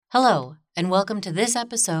Hello, and welcome to this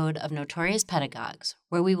episode of Notorious Pedagogues,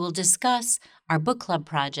 where we will discuss our book club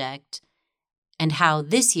project and how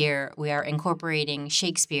this year we are incorporating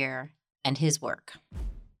Shakespeare and his work.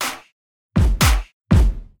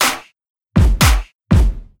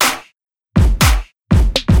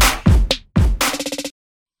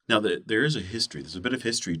 Now, there is a history. There's a bit of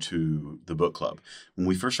history to the book club. When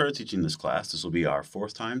we first started teaching this class, this will be our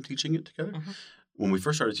fourth time teaching it together. Mhm. When we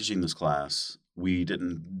first started teaching this class, we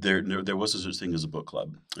didn't. There was a such thing as a book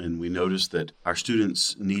club, and we noticed that our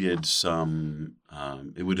students needed some.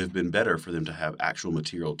 It would have been better for them to have actual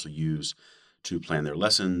material to use to plan their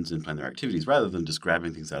lessons and plan their activities, rather than just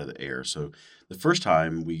grabbing things out of the air. So, the first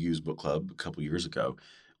time we used book club a couple years ago,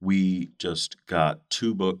 we just got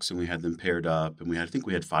two books and we had them paired up, and I think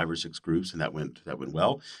we had 5 or 6 groups, and that went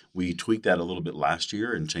well. We tweaked that a little bit last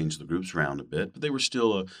year and changed the groups around a bit, but they were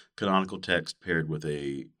still a canonical text paired with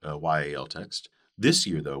a YAL text. This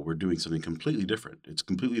year, though, we're doing something completely different. It's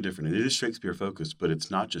completely different. And it is Shakespeare focused, but it's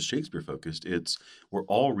not just Shakespeare focused. We're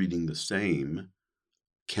all reading the same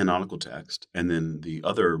canonical text, and then the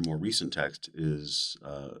other more recent text is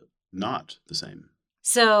not the same.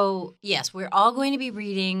 So, yes, we're all going to be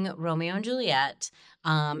reading Romeo and Juliet.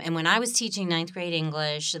 And when I was teaching ninth grade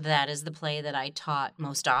English, that is the play that I taught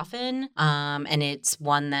most often. And it's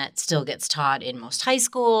one that still gets taught in most high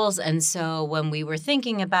schools. And so when we were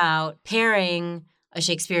thinking about pairing a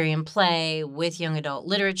Shakespearean play with young adult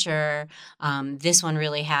literature, this one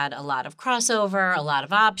really had a lot of crossover, a lot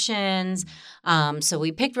of options. So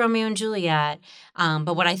we picked Romeo and Juliet.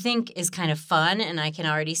 But what I think is kind of fun, and I can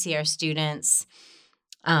already see our students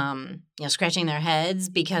scratching their heads,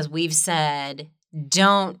 because we've said,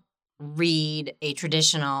 don't read a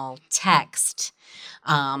traditional text.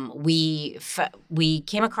 We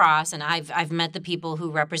came across, and I've met the people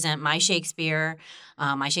who represent My Shakespeare,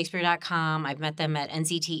 myshakespeare.com. I've met them at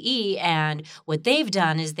NCTE, and what they've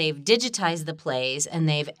done is they've digitized the plays, and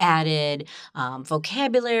they've added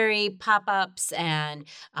vocabulary pop-ups and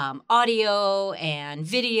audio and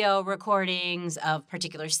video recordings of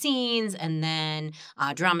particular scenes, and then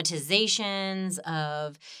dramatizations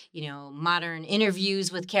of modern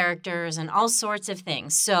interviews with characters and all sorts of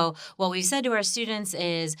things. So what we've said to our students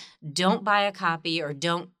is, don't buy a copy or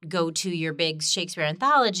don't go to your big Shakespeare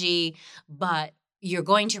anthology, but you're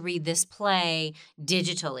going to read this play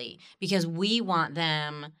digitally, because we want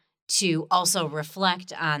them to also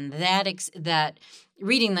reflect on that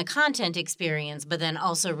reading the content experience, but then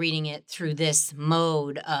also reading it through this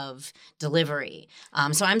mode of delivery.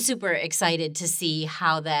 So I'm super excited to see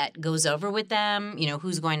how that goes over with them,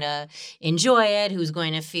 who's going to enjoy it, who's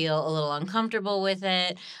going to feel a little uncomfortable with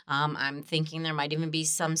it. I'm thinking there might even be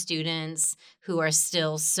some students who are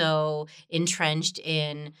still so entrenched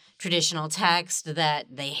in traditional text that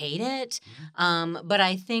they hate it. But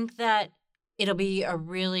I think that it'll be a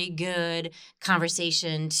really good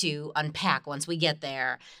conversation to unpack once we get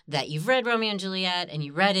there, that you've read Romeo and Juliet and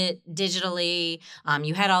you read it digitally.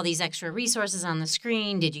 You had all these extra resources on the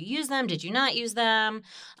screen. Did you use them? Did you not use them?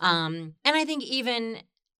 And I think even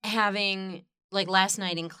having, like last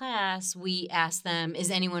night in class, we asked them,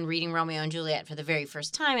 is anyone reading Romeo and Juliet for the very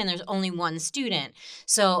first time? And there's only one student.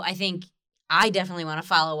 So I think I definitely want to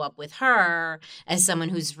follow up with her as someone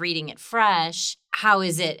who's reading it fresh. How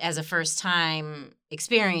is it as a first-time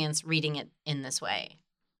experience reading it in this way?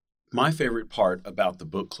 My favorite part about the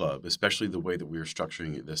book club, especially the way that we are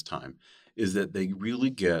structuring it this time, is that the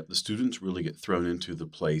students really get thrown into the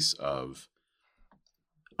place of,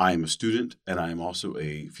 I am a student and I am also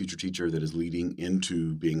a future teacher that is leading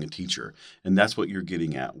into being a teacher. And that's what you're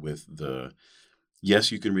getting at with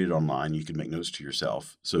yes, you can read it online. You can make notes to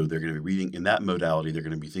yourself. So they're going to be reading in that modality. They're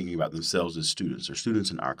going to be thinking about themselves as students. They're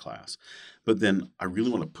students in our class. But then I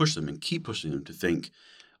really want to push them and keep pushing them to think,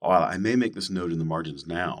 I may make this note in the margins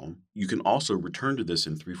now. You can also return to this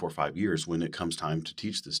in 3, 4, 5 years when it comes time to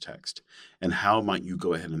teach this text. And how might you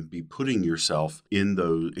go ahead and be putting yourself in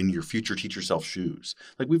your future teacher self shoes?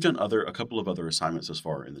 Like, we've done a couple of other assignments thus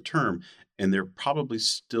far in the term, and they're probably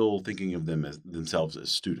still thinking of themselves as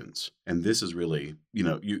students. And this is really,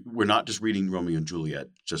 we're not just reading Romeo and Juliet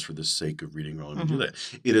just for the sake of reading Romeo and Juliet.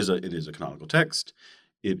 It is a canonical text.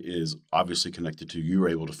 It is obviously connected to, you were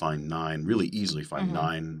able to really easily find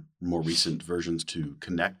 9 more recent versions to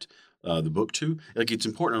connect the book to. Like, it's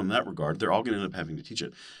important in that regard. They're all going to end up having to teach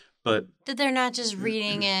it. But that they're not just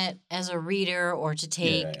reading it as a reader or to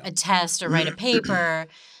take a test or write a paper,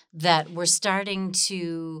 that we're starting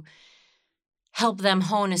to help them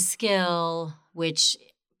hone a skill, which,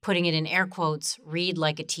 putting it in air quotes, read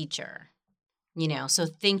like a teacher. So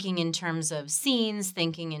thinking in terms of scenes,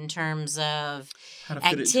 thinking in terms of how to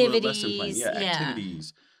fit activities. it into a lesson plan. Yeah,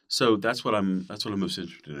 activities. So that's what I'm most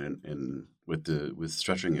interested in with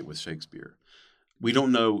structuring it with Shakespeare. We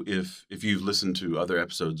don't know if you've listened to other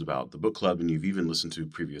episodes about the book club and you've even listened to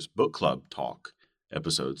previous book club talk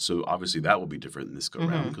episodes. So obviously that will be different in this go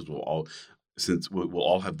round because we'll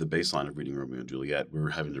all have the baseline of reading Romeo and Juliet. We're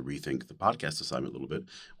having to rethink the podcast assignment a little bit.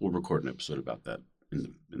 We'll record an episode about that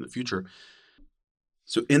in the future.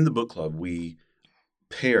 So in the book club, we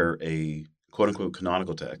pair a quote-unquote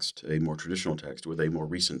canonical text, a more traditional text, with a more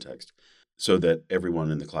recent text, so that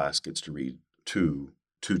everyone in the class gets to read two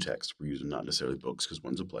texts. We're using not necessarily books because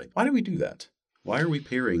one's a play. Why do we do that? Why are we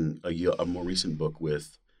pairing a more recent book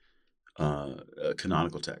with a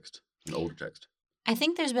canonical text, an older text? I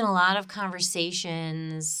think there's been a lot of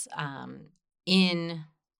conversations in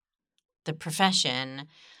the profession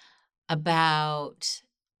about,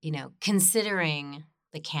 considering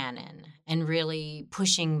the canon and really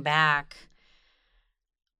pushing back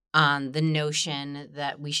on the notion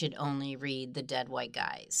that we should only read the dead white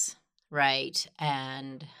guys, right?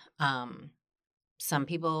 And some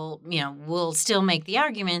people, will still make the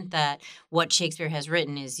argument that what Shakespeare has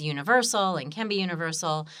written is universal and can be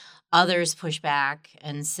universal. Others push back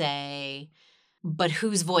and say, but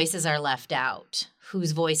whose voices are left out?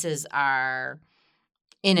 Whose voices are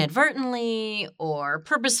inadvertently or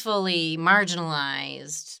purposefully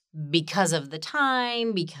marginalized because of the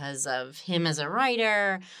time, because of him as a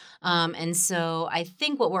writer. And so I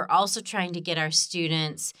think what we're also trying to get our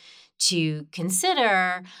students to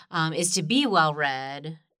consider is to be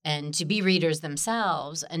well-read and to be readers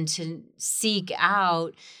themselves and to seek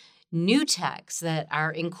out new texts that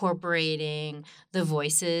are incorporating the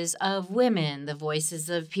voices of women, the voices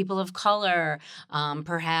of people of color,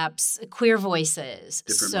 perhaps queer voices.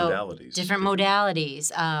 Different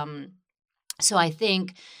modalities. So I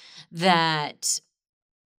think that,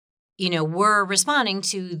 we're responding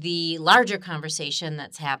to the larger conversation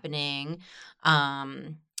that's happening.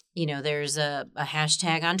 There's a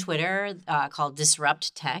hashtag on Twitter called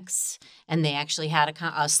Disrupt Texts, and they actually had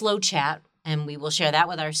a slow chat, and we will share that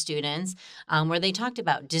with our students, where they talked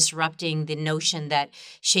about disrupting the notion that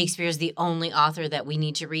Shakespeare is the only author that we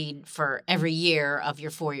need to read for every year of your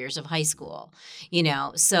 4 years of high school.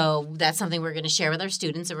 So that's something we're going to share with our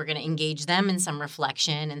students, and we're going to engage them in some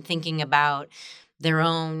reflection and thinking about their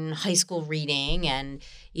own high school reading and,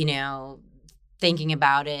 thinking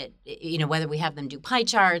about it, whether we have them do pie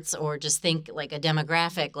charts or just think like a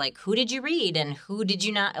demographic, like who did you read and who did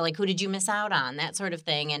you not, like who did you miss out on, that sort of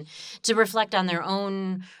thing. And to reflect on their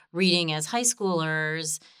own reading as high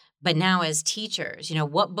schoolers, but now as teachers,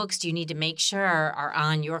 what books do you need to make sure are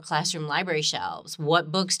on your classroom library shelves?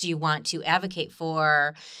 What books do you want to advocate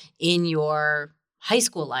for in your high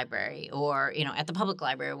school library or, at the public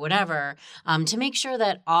library or whatever, to make sure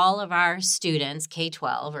that all of our students,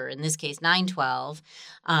 K-12, or in this case, 9-12,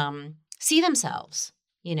 see themselves.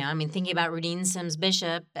 Thinking about Rudine Sims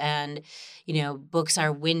Bishop and, books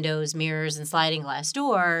are windows, mirrors, and sliding glass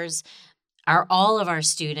doors. Are all of our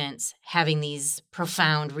students having these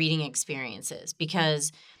profound reading experiences?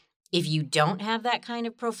 Because if you don't have that kind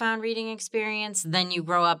of profound reading experience, then you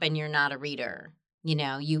grow up and you're not a reader.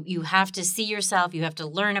 You have to see yourself. You have to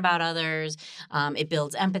learn about others. It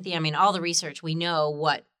builds empathy. All the research, we know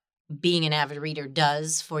what being an avid reader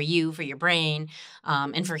does for you, for your brain,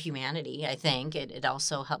 and for humanity, I think. It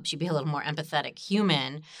also helps you be a little more empathetic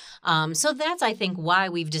human. So that's, I think, why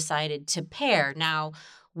we've decided to pair. Now,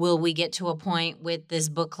 will we get to a point with this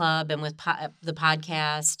book club and with the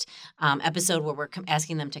podcast episode where we're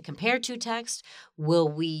asking them to compare two texts? Will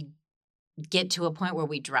we get to a point where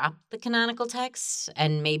we drop the canonical texts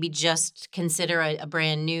and maybe just consider a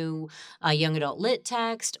brand new young adult lit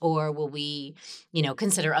text? Or will we,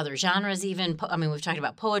 consider other genres even? We've talked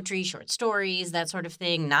about poetry, short stories, that sort of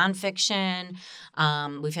thing, nonfiction.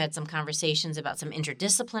 We've had some conversations about some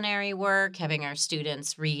interdisciplinary work, having our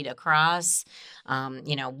students read across,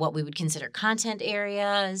 what we would consider content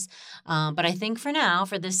areas. But I think for now,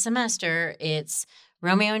 for this semester, it's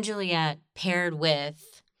Romeo and Juliet paired with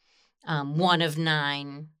one of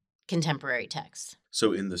 9 contemporary texts.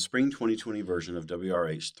 So in the spring 2020 version of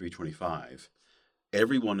WRH 325,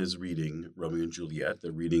 everyone is reading Romeo and Juliet.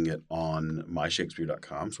 They're reading it on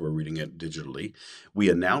myshakespeare.com, so we're reading it digitally. We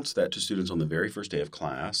announced that to students on the very first day of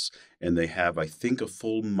class, and they have, I think, a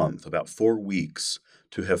full month, about 4 weeks,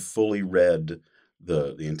 to have fully read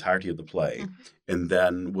the entirety of the play. Mm-hmm. And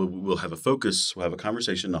then we'll have we'll have a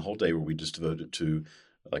conversation the whole day where we just devote it to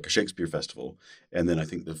like a Shakespeare festival. And then I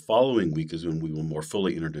think the following week is when we will more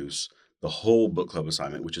fully introduce the whole book club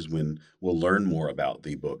assignment, which is when we'll learn more about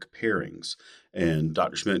the book pairings. And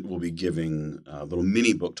Dr. Schmidt will be giving little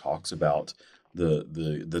mini book talks about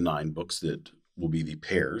the 9 books that will be the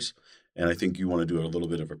pairs. And I think you want to do a little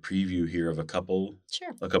bit of a preview here of a couple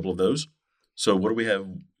Sure. of those. So what do we have?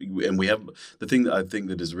 And we have the thing that I think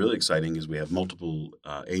that is really exciting is we have multiple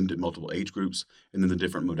aimed at multiple age groups, and then the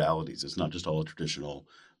different modalities. It's not just all a traditional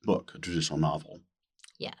book, a traditional novel.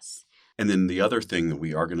 Yes. And then the other thing that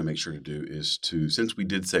we are going to make sure to do is to, since we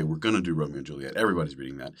did say we're going to do Romeo and Juliet, everybody's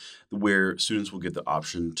reading that, where students will get the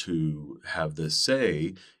option to have this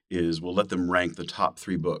say is we'll let them rank the top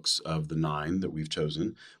 3 books of the 9 that we've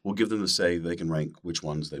chosen. We'll give them the say they can rank which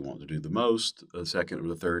ones they want to do the most, the second or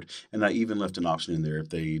the third. And I even left an option in there if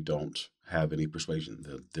they don't have any persuasion,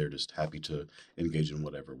 that they're just happy to engage in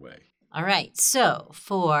whatever way. All right. So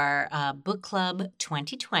for Book Club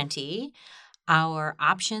 2020, our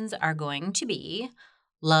options are going to be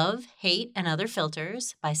Love, Hate, and Other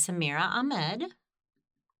Filters by Samira Ahmed,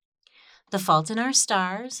 The Fault in Our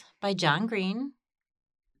Stars by John Green,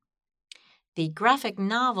 the graphic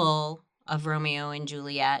novel of Romeo and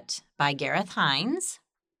Juliet by Gareth Hines,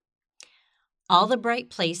 All the Bright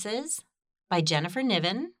Places by Jennifer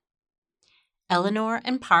Niven, Eleanor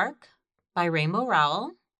and Park by Rainbow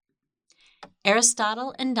Rowell,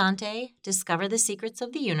 Aristotle and Dante Discover the Secrets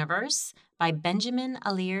of the Universe by Benjamin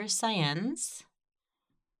Alir Saenz,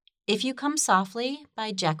 If You Come Softly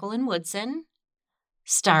by Jacqueline Woodson,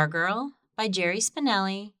 Stargirl by Jerry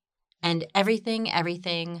Spinelli, and Everything,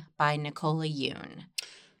 Everything by Nicola Yoon.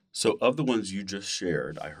 So of the ones you just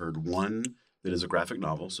shared, I heard one that is a graphic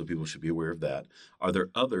novel, so people should be aware of that. Are there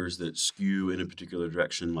others that skew in a particular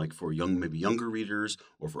direction, like for maybe younger readers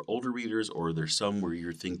or for older readers, or are there some where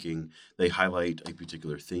you're thinking they highlight a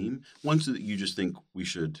particular theme? Ones that you just think we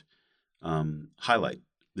should highlight.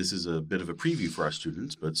 This is a bit of a preview for our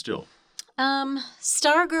students, but still.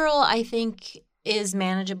 Stargirl, I think, is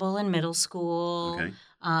manageable in middle school. Okay.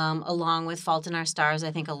 Along with Fault in Our Stars,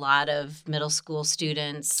 I think a lot of middle school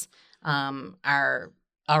students are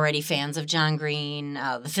already fans of John Green.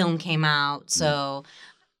 The film came out, so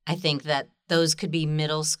I think that those could be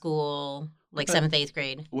middle school, like 7th, 8th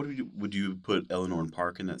grade. What would you put Eleanor and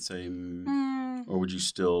Park in that same, or would you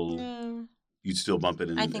still? No. You'd still bump it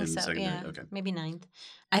in, I think so, second yeah. grade? Okay. Maybe 9th.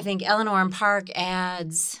 I think Eleanor and Park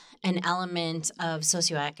adds an element of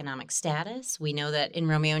socioeconomic status. We know that in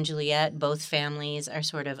Romeo and Juliet, both families are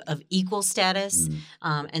sort of equal status,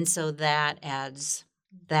 and so that adds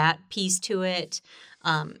that piece to it.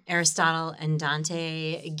 Aristotle and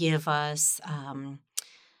Dante give us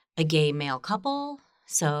a gay male couple,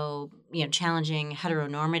 so challenging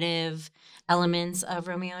heteronormative elements of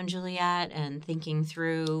Romeo and Juliet and thinking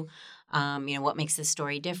through what makes this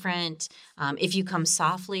story different. If You Come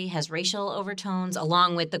Softly has racial overtones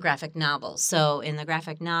along with the graphic novel. So in the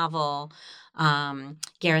graphic novel,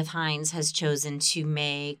 Gareth Hines has chosen to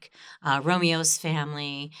make Romeo's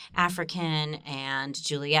family African and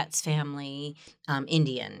Juliet's family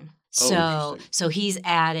Indian. So he's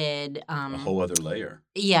added a whole other layer.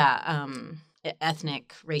 Yeah.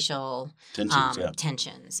 Ethnic, racial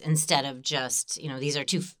tensions, instead of just, these are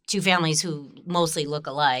two families who mostly look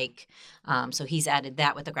alike. So he's added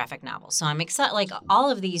that with the graphic novel. So I'm excited. Like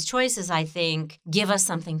all of these choices, I think, give us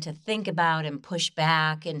something to think about and push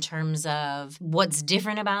back in terms of what's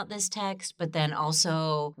different about this text, but then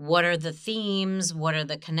also what are the themes, what are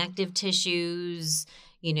the connective tissues,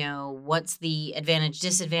 what's the advantage,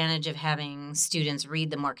 disadvantage of having students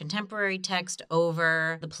read the more contemporary text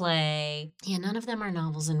over the play. Yeah, none of them are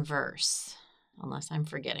novels in verse, unless I'm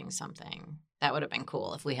forgetting something. That would have been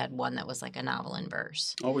cool if we had one that was like a novel in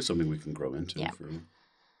verse. Always something we can grow into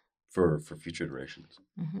for future iterations.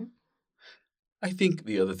 Mm-hmm. I think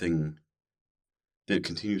the other thing that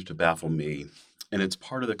continues to baffle me, and it's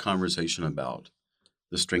part of the conversation about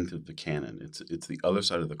the strength of the canon, it's the other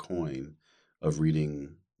side of the coin of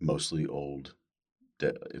reading mostly old,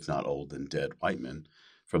 if not old, then dead white men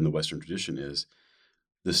from the Western tradition, is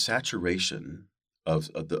the saturation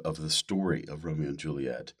of the story of Romeo and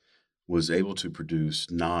Juliet was able to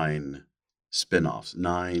produce 9 spin-offs,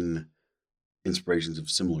 9 inspirations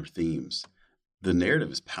of similar themes. The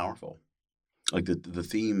narrative is powerful. Like the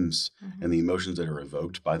themes and the emotions that are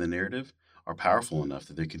evoked by the narrative are powerful enough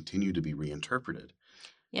that they continue to be reinterpreted.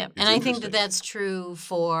 Yeah, and I think that that's true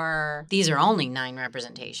for, these are only 9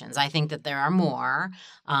 representations. I think that there are more.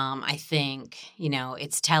 I think,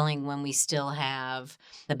 it's telling when we still have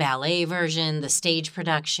the ballet version, the stage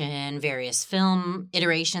production, various film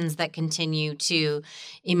iterations that continue to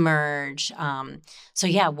emerge.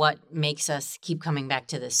 What makes us keep coming back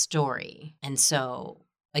to this story? And so,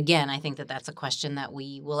 again, I think that that's a question that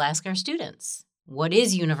we will ask our students. What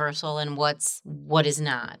is universal and what is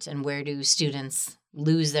not? And where do students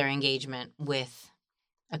lose their engagement with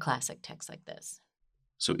a classic text like this?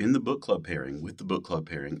 So in the book club pairing, with the book club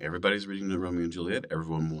pairing, everybody's reading the Romeo and Juliet.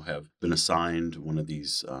 Everyone will have been assigned one of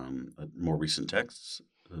these more recent texts,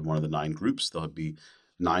 one of the 9 groups. There'll be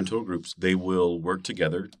 9 total groups. They will work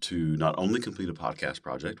together to not only complete a podcast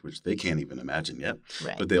project, which they can't even imagine yet,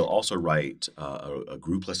 Right. but they'll also write a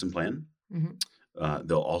group lesson plan. Mm-hmm.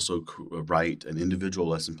 They'll also write an individual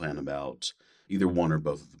lesson plan about either one or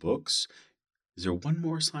both of the books. Is there one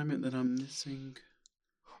more assignment that I'm missing?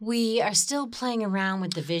 We are still playing around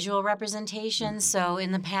with the visual representation. So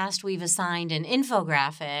in the past, we've assigned an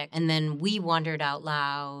infographic, and then we wondered out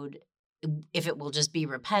loud if it will just be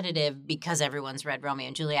repetitive because everyone's read Romeo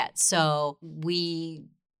and Juliet. So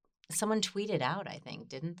someone tweeted out, I think,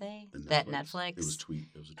 didn't they? That Netflix. It was a tweet.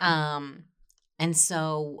 And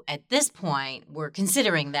so at this point, we're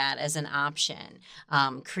considering that as an option,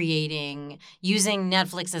 using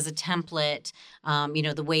Netflix as a template,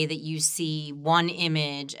 the way that you see one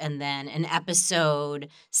image and then an episode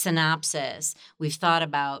synopsis. We've thought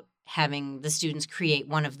about having the students create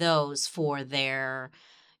one of those for their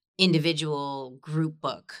individual group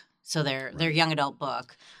book, so their young adult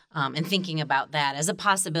book. And thinking about that as a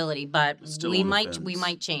possibility, but we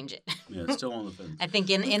might change it. Yeah, it's still on the fence. I think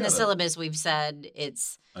in the syllabus we've said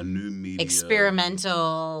it's a new media experimenting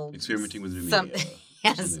with new media.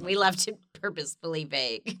 Yes, we left it purposefully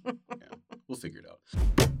vague. Yeah, we'll figure it out.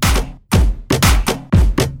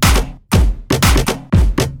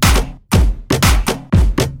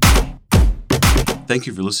 Thank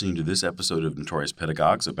you for listening to this episode of Notorious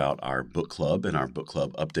Pedagogues about our book club and our book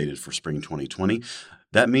club updated for spring 2020.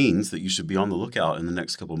 That means that you should be on the lookout in the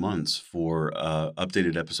next couple months for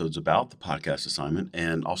updated episodes about the podcast assignment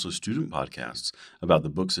and also student podcasts about the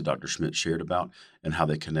books that Dr. Schmidt shared about and how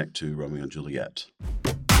they connect to Romeo and Juliet.